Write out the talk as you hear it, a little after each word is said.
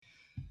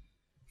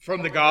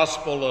From the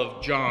Gospel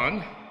of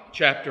John,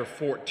 chapter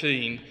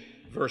 14,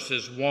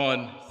 verses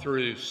 1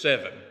 through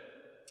 7.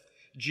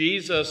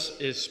 Jesus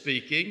is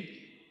speaking,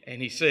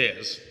 and he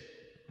says,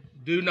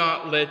 "Do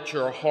not let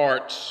your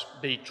hearts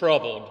be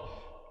troubled.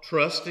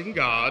 Trust in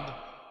God,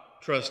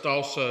 trust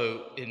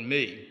also in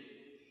me.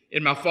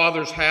 In my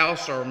Father's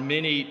house are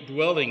many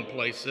dwelling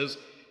places.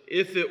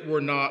 If it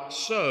were not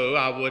so,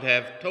 I would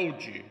have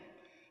told you.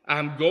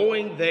 I'm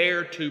going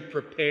there to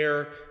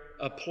prepare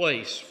a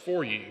place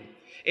for you.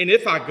 And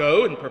if I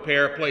go and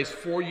prepare a place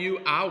for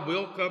you, I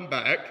will come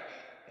back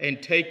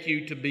and take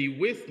you to be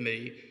with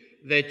me,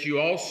 that you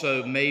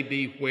also may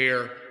be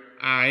where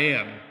I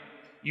am.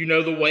 You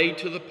know the way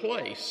to the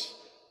place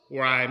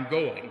where I am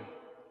going."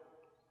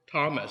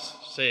 Thomas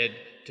said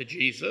to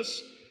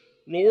Jesus,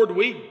 "Lord,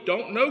 we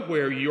don't know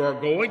where you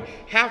are going.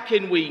 How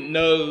can we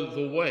know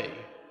the way?"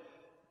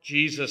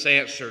 Jesus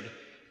answered,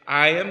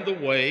 "I am the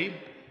way,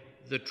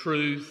 the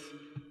truth,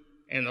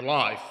 and the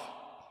life.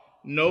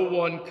 No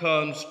one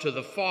comes to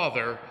the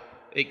Father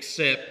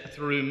except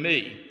through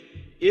me.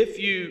 If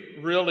you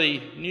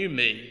really knew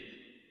me,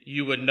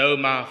 you would know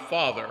my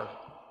Father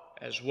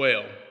as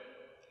well."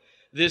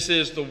 This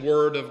is the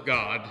word of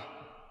God.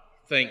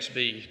 Thanks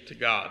be to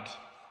God.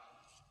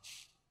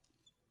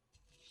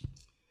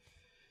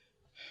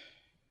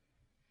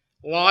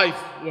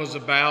 Life was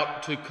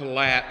about to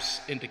collapse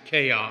into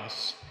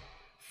chaos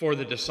for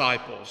the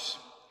disciples.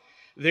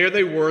 There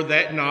they were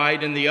that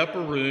night in the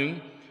upper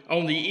room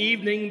on the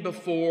evening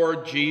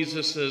before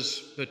Jesus'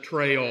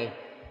 betrayal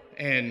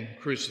and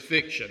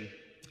crucifixion.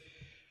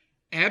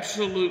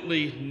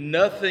 Absolutely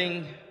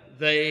nothing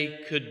they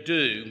could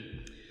do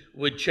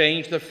would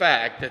change the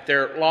fact that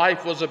their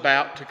life was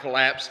about to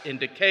collapse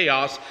into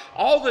chaos.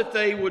 All that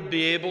they would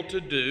be able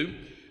to do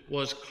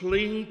was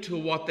cling to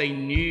what they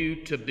knew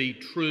to be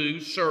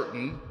true,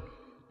 certain,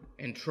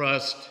 and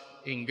trust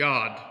in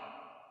God.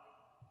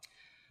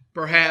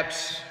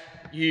 Perhaps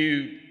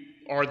you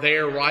are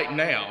there right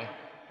now.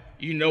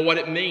 You know what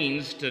it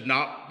means to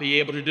not be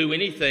able to do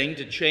anything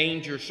to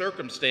change your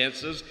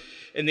circumstances,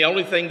 and the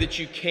only thing that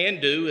you can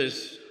do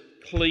is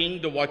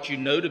cling to what you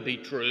know to be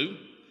true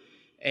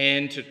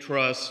and to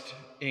trust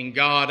in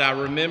God. I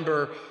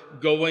remember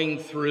going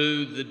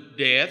through the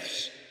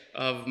deaths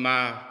of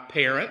my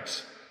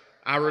parents.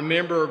 I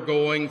remember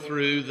going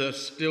through the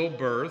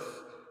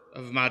stillbirth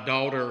of my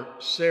daughter,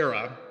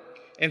 Sarah,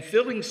 and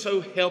feeling so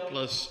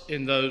helpless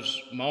in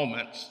those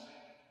moments.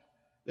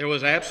 There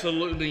was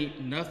absolutely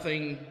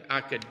nothing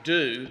I could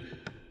do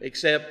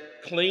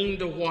except cling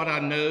to what I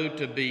know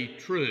to be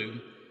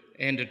true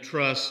and to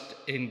trust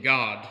in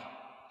God.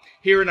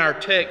 Here in our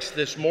text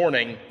this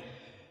morning,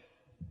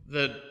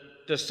 the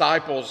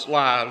disciples'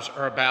 lives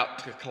are about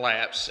to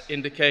collapse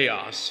into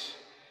chaos.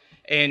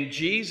 And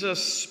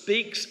Jesus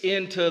speaks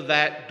into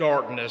that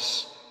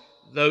darkness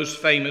those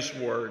famous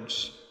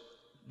words,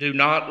 "Do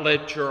not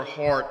let your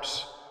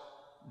hearts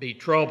be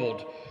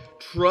troubled.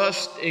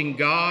 Trust in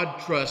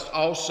God, trust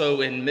also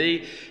in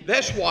me."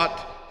 That's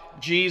what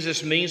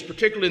Jesus means,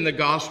 particularly in the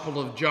Gospel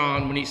of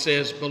John, when he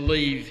says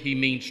believe, he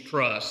means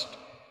trust.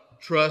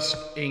 Trust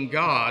in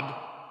God.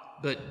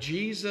 But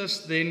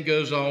Jesus then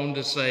goes on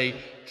to say,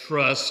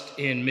 trust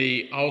in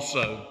me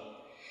also.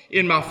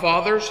 "In my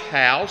Father's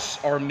house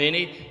are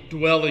many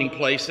dwelling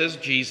places,"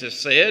 Jesus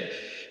said.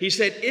 He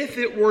said, "If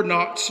it were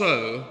not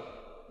so,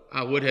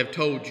 I would have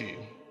told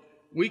you."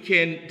 We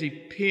can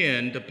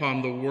depend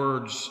upon the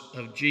words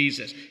of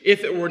Jesus.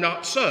 If it were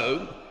not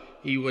so,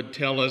 he would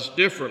tell us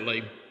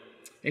differently.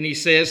 And he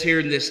says here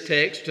in this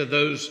text to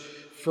those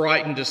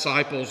frightened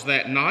disciples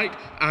that night,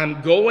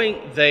 "I'm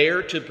going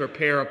there to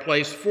prepare a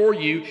place for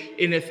you,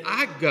 and if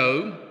I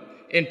go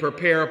and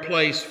prepare a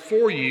place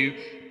for you,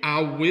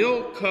 I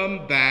will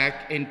come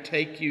back and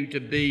take you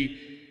to be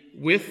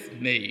with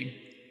me,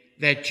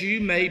 that you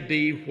may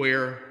be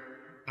where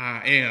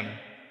I am."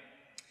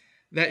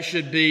 That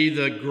should be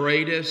the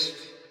greatest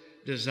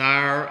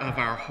desire of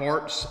our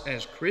hearts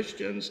as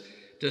Christians,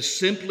 to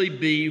simply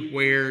be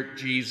where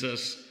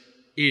Jesus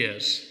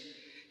is.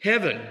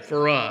 Heaven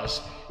for us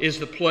is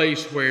the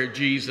place where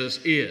Jesus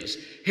is.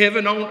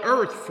 Heaven on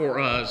earth for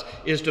us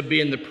is to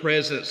be in the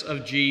presence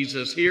of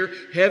Jesus here.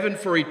 Heaven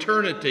for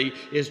eternity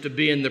is to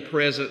be in the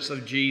presence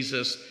of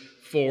Jesus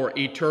for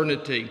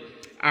eternity.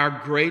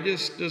 Our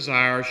greatest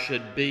desire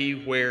should be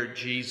where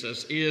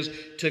Jesus is,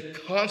 to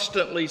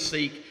constantly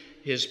seek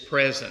his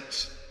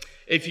presence.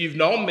 If you've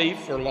known me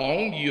for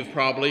long, you've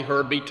probably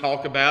heard me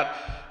talk about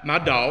my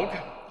dog,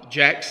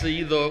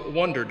 Jaxie the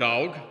Wonder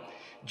Dog.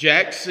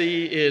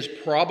 Jaxie is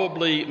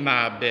probably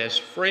my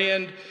best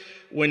friend.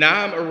 When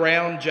I'm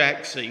around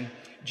Jaxie,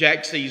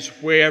 Jaxie's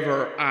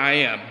wherever I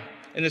am.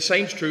 And the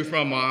same's true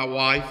for my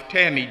wife,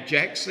 Tammy.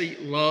 Jaxie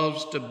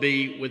loves to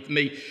be with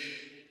me.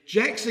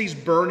 Jaxie's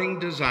burning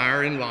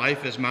desire in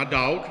life as my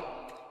dog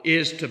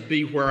is to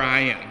be where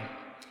I am.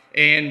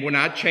 And when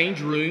I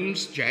change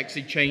rooms,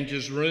 Jaxie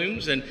changes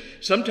rooms, and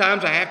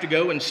sometimes I have to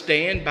go and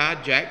stand by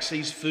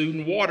Jaxie's food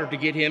and water to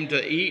get him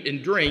to eat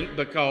and drink,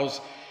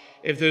 because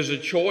If there's a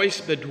choice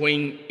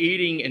between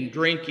eating and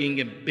drinking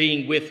and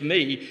being with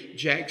me,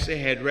 Jackson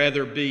had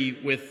rather be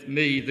with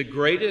me. The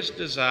greatest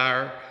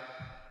desire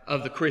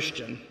of the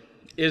Christian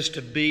is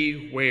to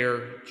be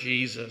where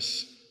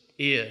Jesus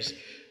is.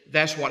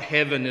 That's what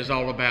heaven is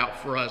all about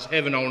for us.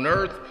 Heaven on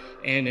earth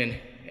and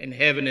in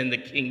heaven in the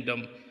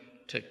kingdom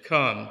to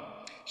come.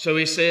 So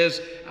he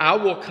says, I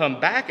will come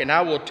back and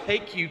I will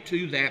take you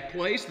to that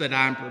place that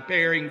I'm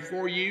preparing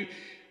for you.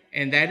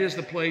 And that is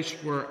the place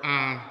where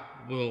I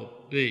will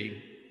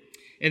be.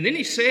 And then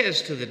he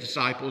says to the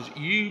disciples,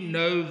 you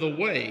know the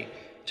way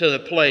to the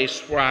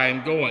place where I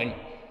am going.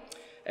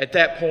 At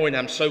that point,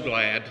 I'm so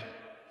glad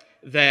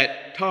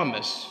that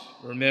Thomas,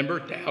 remember,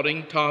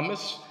 doubting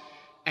Thomas,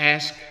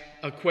 asked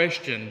a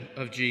question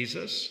of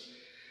Jesus.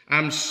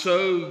 I'm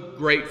so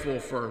grateful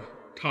for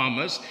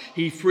Thomas.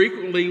 He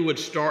frequently would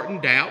start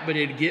in doubt, but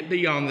he'd get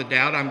beyond the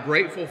doubt. I'm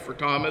grateful for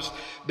Thomas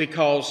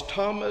because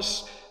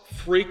Thomas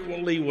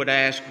frequently would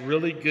ask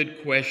really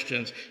good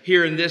questions.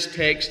 Here in this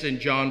text in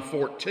John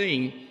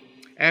 14,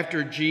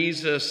 after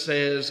Jesus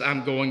says,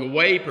 I'm going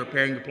away,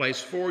 preparing a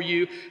place for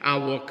you, I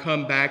will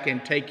come back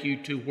and take you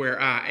to where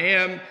I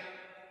am.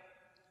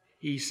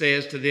 He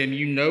says to them,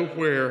 you know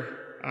where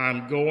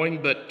I'm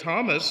going. But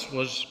Thomas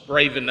was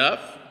brave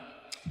enough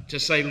to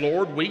say,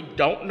 Lord, we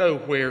don't know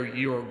where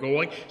you're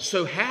going,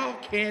 so how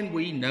can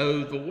we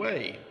know the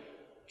way,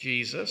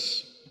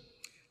 Jesus?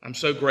 I'm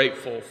so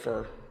grateful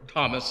for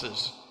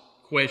Thomas's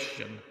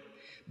question,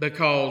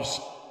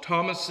 because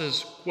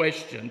Thomas's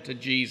question to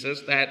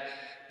Jesus that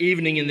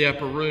evening in the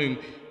upper room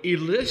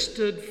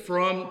elicited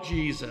from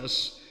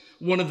Jesus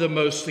one of the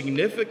most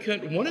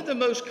significant, one of the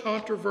most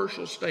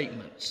controversial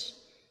statements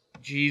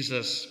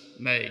Jesus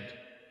made.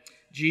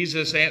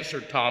 Jesus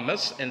answered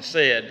Thomas and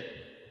said,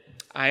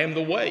 I am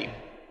the way,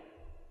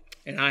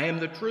 and I am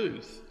the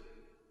truth,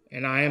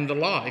 and I am the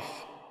life.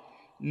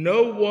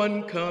 No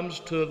one comes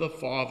to the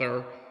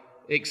Father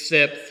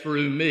except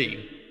through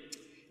me.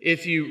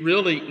 If you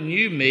really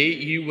knew me,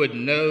 you would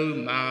know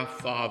my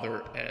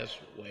Father as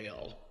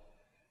well.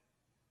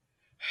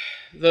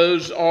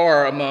 Those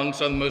are among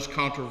some of the most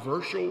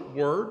controversial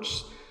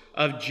words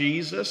of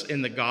Jesus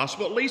in the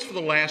gospel. At least for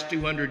the last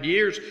 200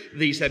 years,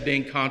 these have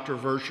been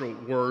controversial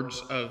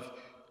words of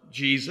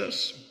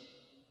Jesus.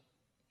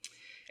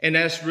 And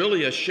that's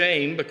really a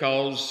shame,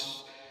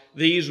 because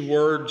these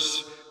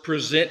words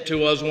present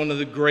to us one of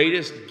the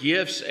greatest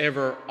gifts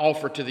ever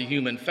offered to the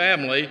human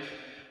family.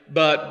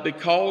 But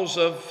because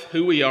of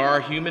who we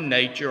are, human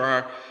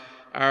nature,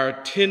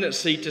 our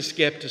tendency to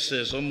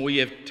skepticism, we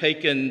have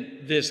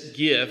taken this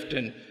gift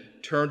and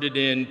turned it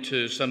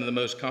into some of the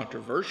most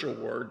controversial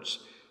words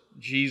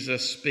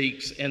Jesus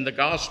speaks in the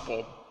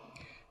gospel.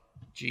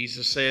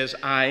 Jesus says,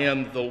 I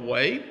am the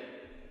way,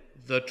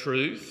 the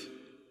truth,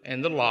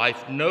 and the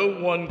life. No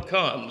one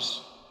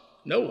comes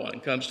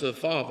to the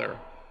Father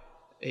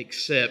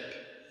except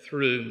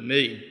through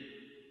me.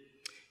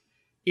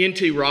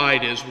 N.T.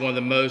 Wright is one of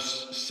the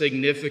most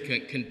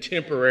significant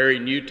contemporary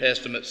New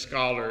Testament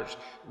scholars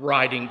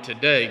writing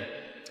today.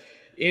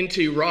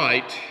 N.T.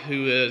 Wright,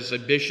 who is a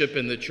bishop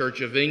in the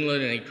Church of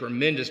England and a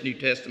tremendous New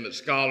Testament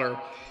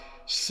scholar,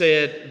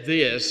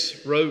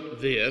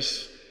 wrote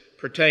this,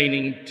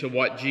 pertaining to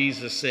what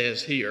Jesus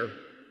says here.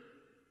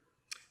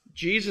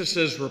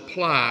 Jesus'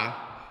 reply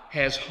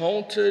has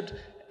haunted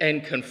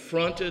and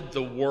confronted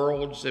the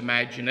world's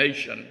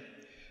imagination.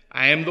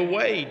 I am the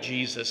way,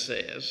 Jesus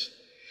says.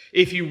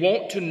 If you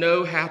want to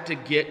know how to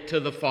get to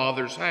the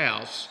Father's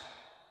house,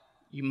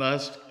 you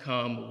must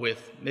come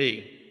with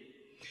me.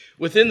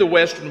 Within the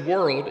Western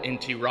world,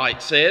 N.T.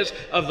 Wright says,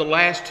 of the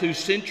last 2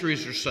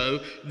 centuries or so,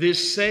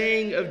 this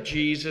saying of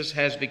Jesus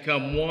has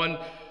become one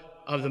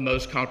of the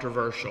most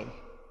controversial.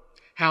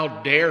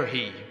 How dare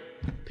he?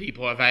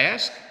 People have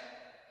asked.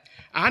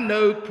 I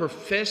know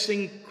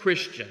professing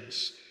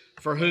Christians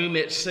for whom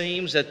it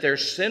seems that their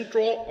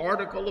central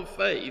article of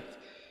faith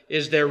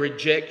is their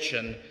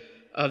rejection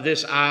of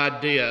this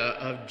idea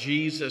of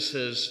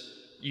Jesus'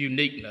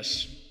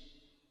 uniqueness.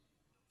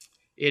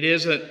 It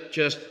isn't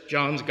just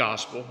John's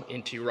gospel,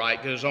 N.T.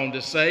 Wright goes on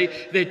to say,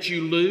 that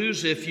you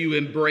lose if you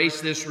embrace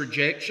this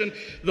rejection.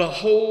 The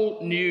whole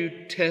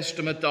New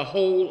Testament, the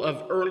whole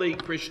of early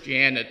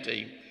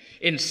Christianity,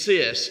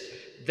 insists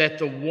that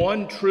the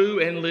one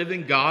true and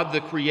living God, the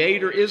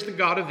Creator, is the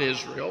God of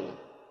Israel,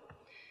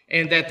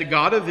 and that the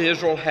God of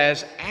Israel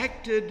has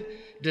acted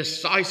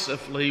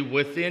decisively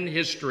within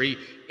history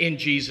in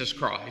Jesus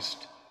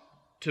Christ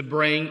to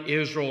bring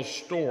Israel's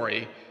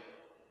story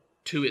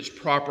to its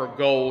proper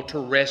goal, to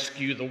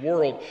rescue the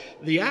world.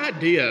 The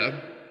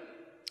idea,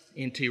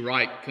 N.T.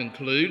 Wright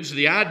concludes,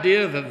 the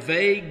idea of a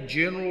vague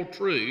general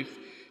truth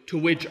to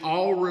which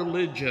all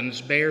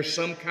religions bear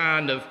some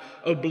kind of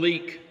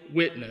oblique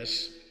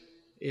witness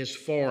is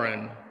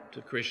foreign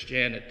to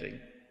Christianity.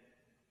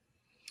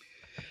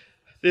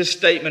 This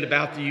statement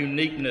about the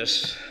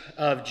uniqueness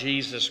of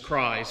Jesus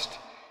Christ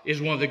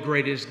is one of the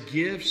greatest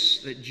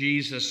gifts that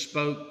Jesus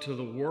spoke to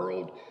the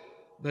world,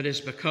 but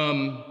has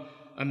become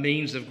a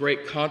means of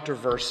great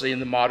controversy in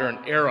the modern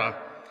era.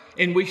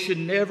 And we should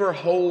never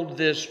hold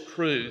this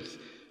truth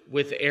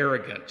with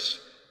arrogance.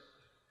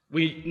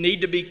 We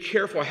need to be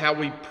careful how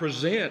we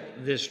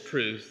present this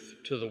truth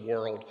to the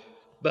world,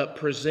 but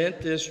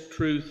present this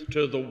truth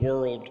to the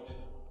world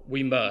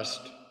we must.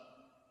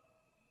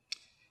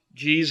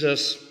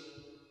 Jesus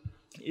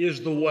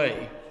is the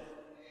way.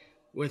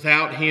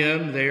 Without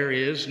him, there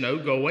is no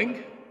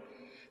going.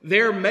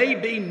 There may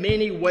be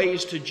many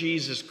ways to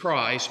Jesus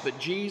Christ, but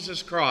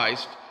Jesus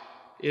Christ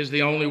is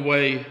the only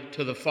way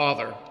to the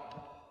Father.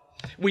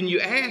 When you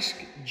ask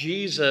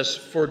Jesus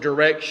for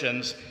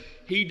directions,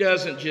 he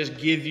doesn't just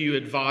give you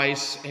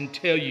advice and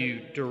tell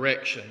you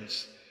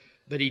directions,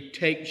 but he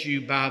takes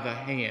you by the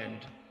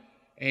hand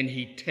and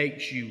he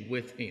takes you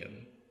with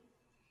him.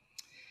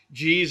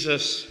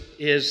 Jesus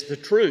is the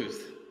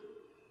truth,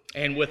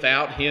 and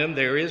without him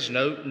there is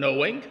no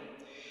knowing.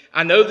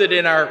 I know that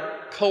in our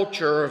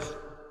culture of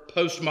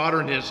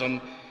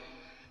postmodernism,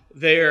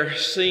 there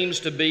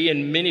seems to be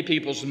in many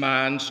people's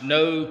minds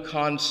no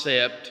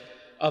concept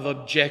of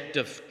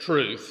objective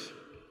truth.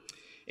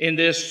 In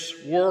this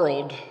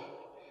world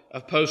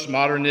of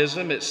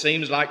postmodernism, it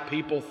seems like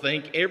people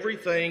think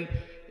everything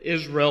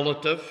is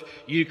relative.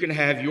 You can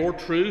have your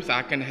truth,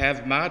 I can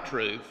have my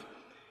truth.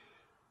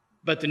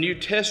 But the New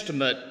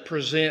Testament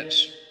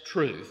presents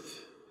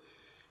truth.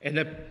 And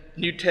the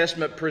New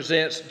Testament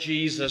presents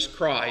Jesus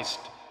Christ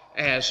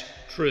as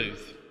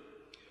truth.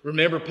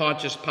 Remember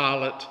Pontius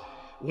Pilate,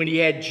 when he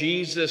had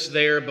Jesus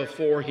there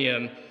before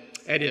him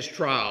at his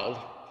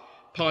trial,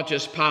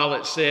 Pontius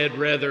Pilate said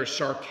rather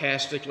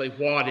sarcastically,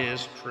 "What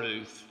is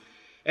truth?"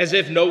 As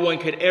if no one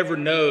could ever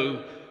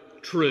know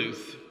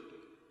truth.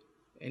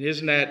 And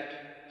isn't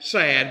that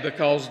sad?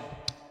 Because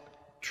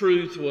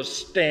truth was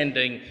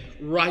standing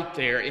right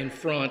there in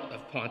front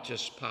of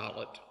Pontius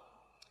Pilate.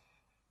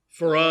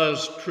 For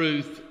us,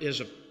 truth is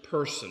a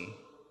person,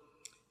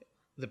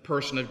 the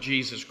person of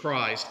Jesus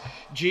Christ.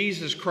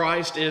 Jesus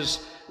Christ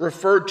is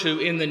referred to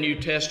in the New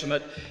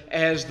Testament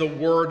as the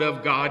Word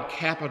of God,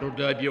 capital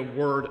W,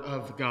 Word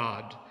of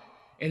God.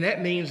 And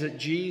that means that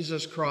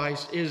Jesus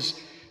Christ is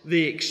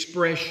the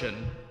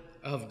expression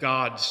of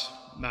God's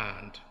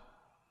mind.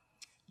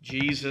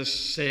 Jesus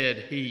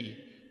said he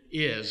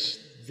is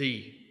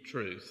the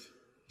truth.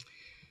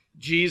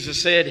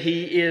 Jesus said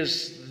he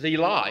is the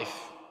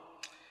life.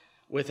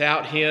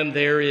 Without him,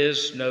 there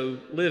is no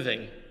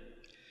living.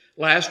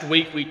 Last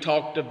week, we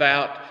talked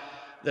about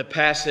the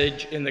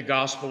passage in the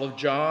Gospel of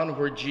John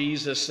where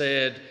Jesus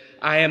said,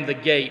 "I am the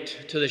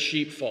gate to the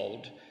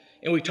sheepfold."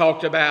 And we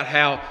talked about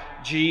how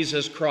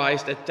Jesus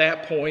Christ at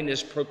that point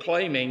is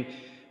proclaiming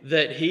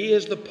that he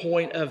is the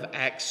point of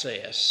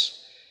access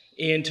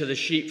into the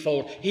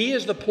sheepfold. He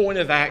is the point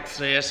of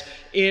access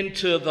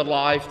into the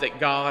life that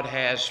God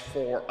has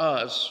for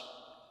us.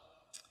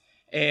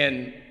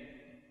 And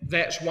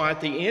that's why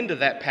at the end of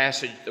that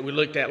passage that we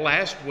looked at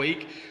last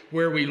week,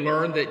 where we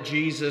learned that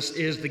Jesus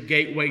is the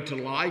gateway to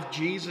life,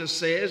 Jesus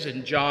says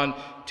in John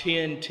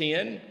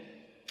 10:10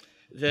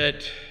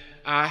 that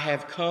I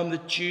have come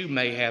that you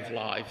may have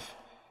life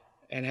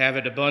and have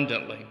it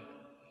abundantly.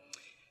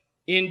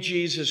 In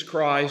Jesus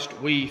Christ,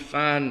 we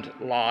find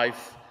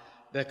life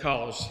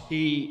because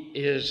he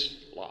is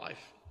life.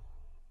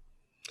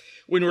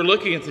 When we're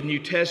looking at the New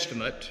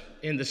Testament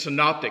in the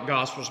Synoptic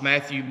Gospels,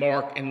 Matthew,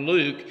 Mark, and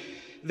Luke,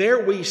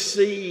 there we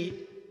see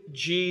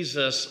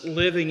Jesus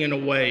living in a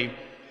way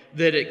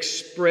that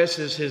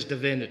expresses his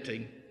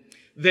divinity.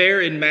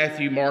 There in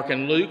Matthew, Mark,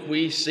 and Luke,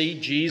 we see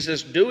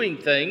Jesus doing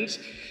things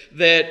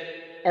that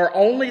are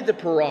only the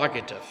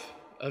prerogative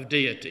of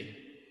deity.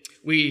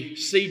 We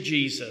see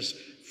Jesus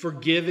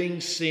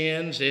forgiving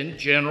sins in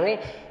general.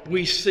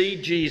 We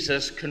see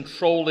Jesus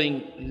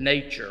controlling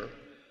nature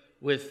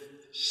with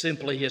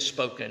simply his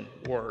spoken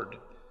word.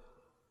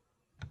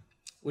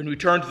 When we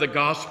turn to the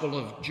Gospel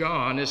of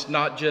John, it's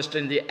not just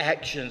in the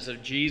actions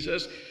of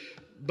Jesus,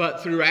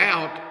 but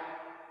throughout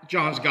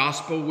John's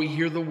Gospel, we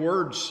hear the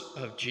words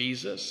of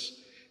Jesus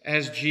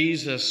as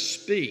Jesus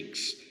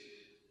speaks,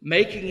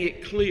 making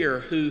it clear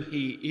who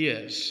he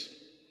is.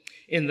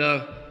 In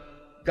the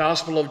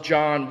Gospel of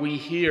John, we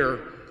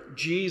hear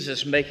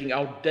Jesus making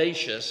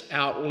audacious,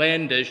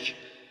 outlandish,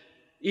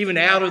 even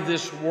out of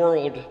this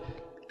world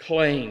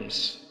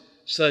claims,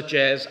 such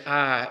as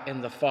I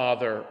and the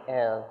Father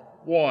are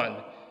one.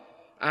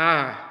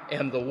 I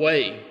am the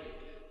way,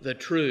 the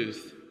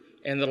truth,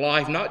 and the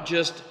life. Not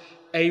just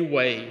a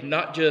way,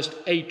 not just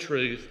a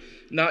truth,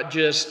 not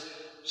just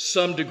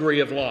some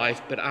degree of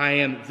life, but I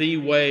am the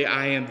way,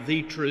 I am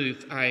the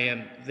truth, I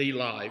am the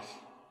life.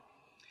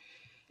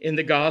 In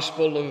the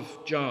Gospel of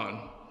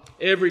John,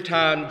 every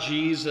time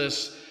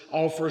Jesus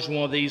offers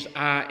one of these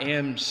I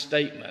am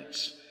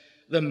statements,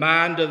 the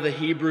mind of the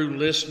Hebrew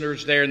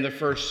listeners there in the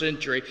first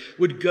century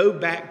would go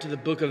back to the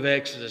book of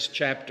Exodus,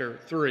 chapter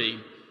 3,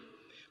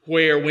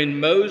 where when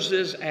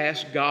Moses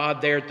asked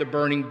God there at the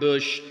burning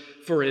bush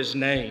for his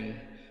name,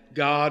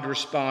 God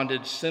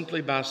responded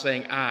simply by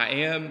saying, I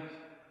am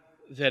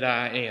that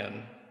I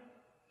am.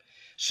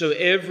 So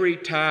every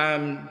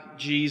time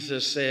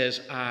Jesus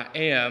says, I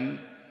am,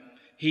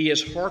 he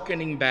is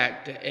hearkening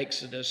back to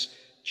Exodus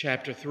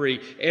chapter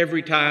 3.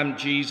 Every time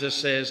Jesus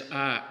says,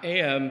 I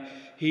am,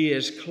 he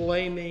is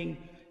claiming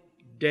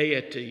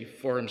deity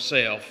for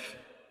himself.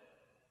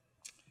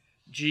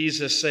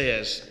 Jesus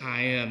says,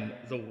 I am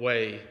the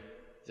way,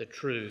 the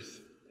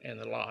truth, and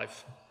the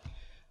life.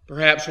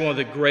 Perhaps one of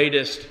the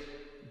greatest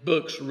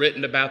books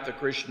written about the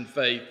Christian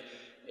faith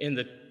in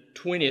the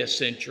 20th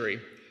century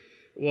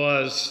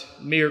was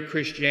Mere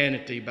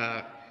Christianity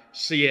by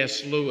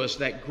C.S. Lewis,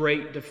 that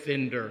great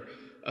defender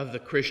of the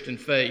Christian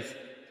faith,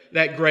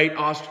 that great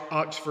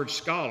Oxford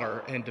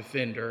scholar and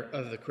defender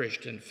of the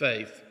Christian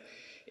faith.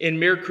 In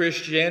Mere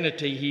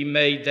Christianity, he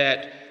made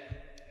that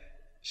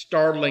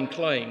startling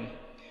claim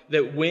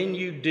that when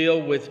you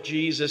deal with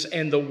Jesus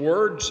and the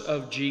words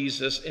of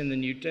Jesus in the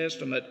New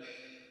Testament,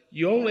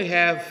 you only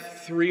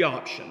have three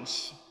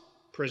options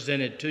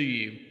presented to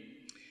you.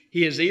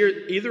 He is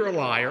either a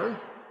liar,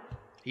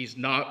 he's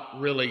not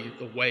really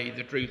the way,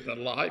 the truth,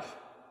 and the life,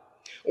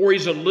 or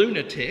he's a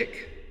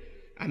lunatic.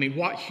 I mean,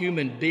 what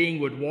human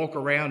being would walk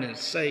around and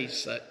say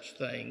such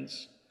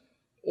things?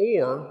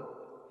 Or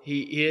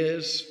he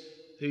is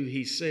who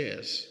he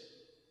says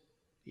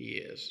he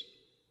is.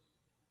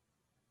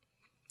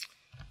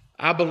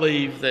 I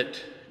believe that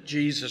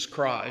Jesus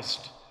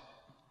Christ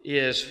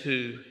is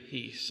who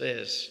he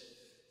says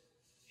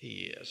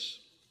he is.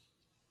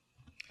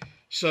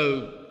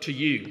 So to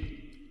you,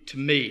 to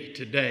me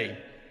today,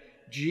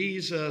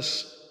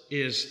 Jesus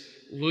is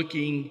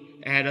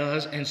looking at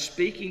us and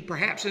speaking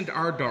perhaps into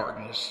our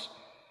darkness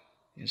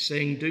and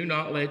saying, do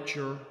not let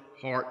your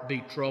heart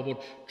be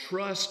troubled.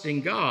 Trust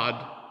in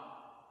God,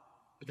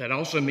 but that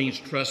also means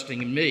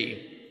trusting in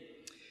me.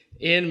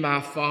 In my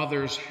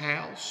Father's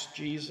house,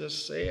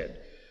 Jesus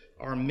said,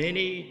 are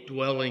many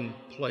dwelling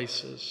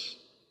places.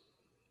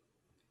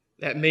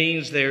 That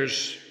means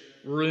there's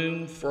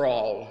room for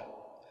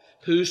all,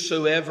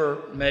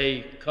 whosoever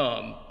may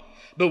come.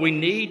 But we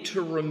need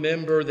to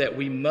remember that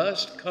we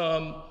must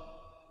come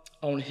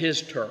on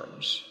his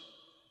terms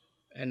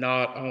and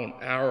not on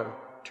our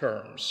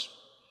terms.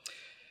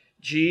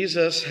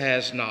 Jesus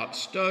has not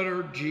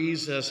stuttered.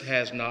 Jesus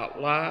has not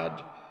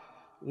lied.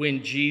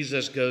 When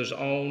Jesus goes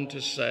on to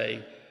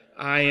say,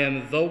 I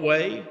am the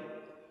way,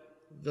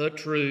 the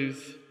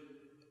truth,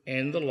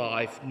 and the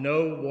life,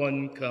 no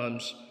one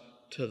comes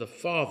to the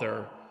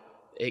Father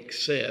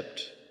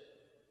except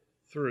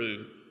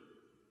through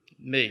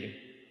me.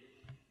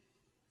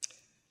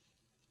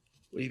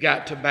 We've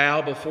got to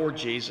bow before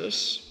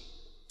Jesus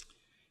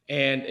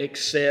and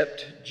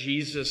accept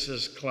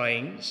Jesus'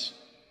 claims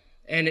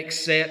and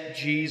accept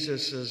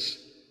Jesus'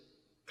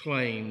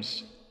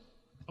 claims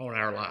on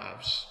our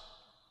lives.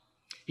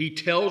 He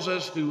tells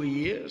us who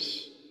he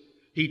is.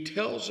 He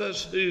tells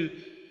us who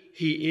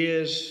he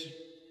is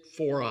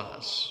for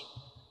us.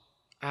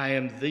 I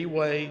am the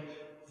way,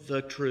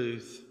 the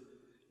truth,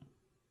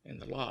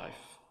 and the life.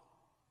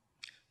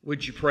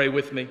 Would you pray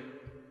with me?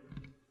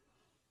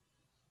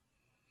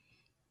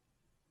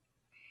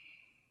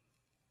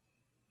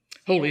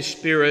 Holy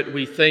Spirit,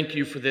 we thank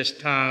you for this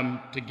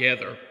time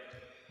together.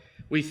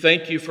 We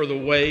thank you for the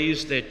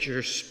ways that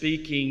you're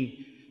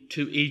speaking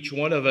to each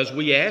one of us.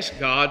 We ask,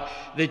 God,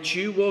 that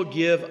you will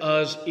give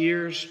us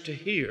ears to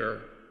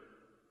hear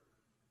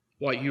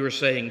what you are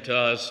saying to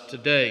us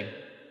today.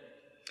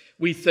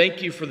 We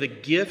thank you for the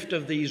gift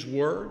of these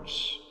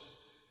words.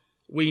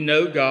 We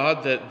know,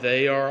 God, that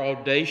they are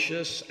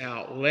audacious,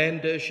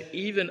 outlandish,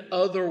 even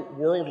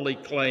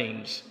otherworldly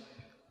claims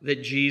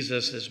that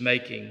Jesus is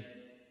making.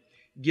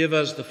 Give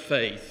us the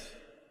faith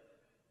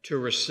to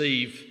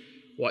receive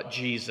what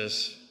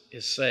Jesus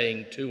is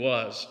saying to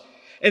us.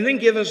 And then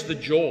give us the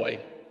joy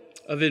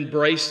of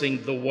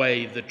embracing the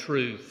way, the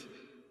truth,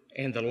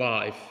 and the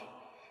life,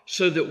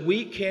 so that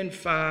we can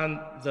find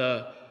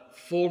the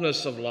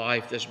fullness of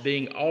life that's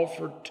being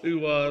offered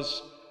to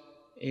us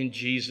in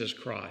Jesus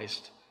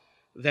Christ,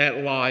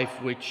 that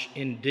life which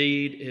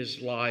indeed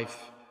is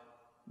life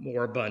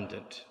more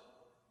abundant.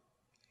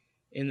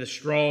 In the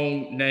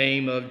strong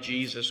name of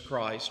Jesus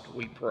Christ,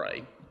 we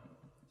pray.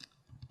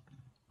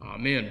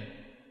 Amen.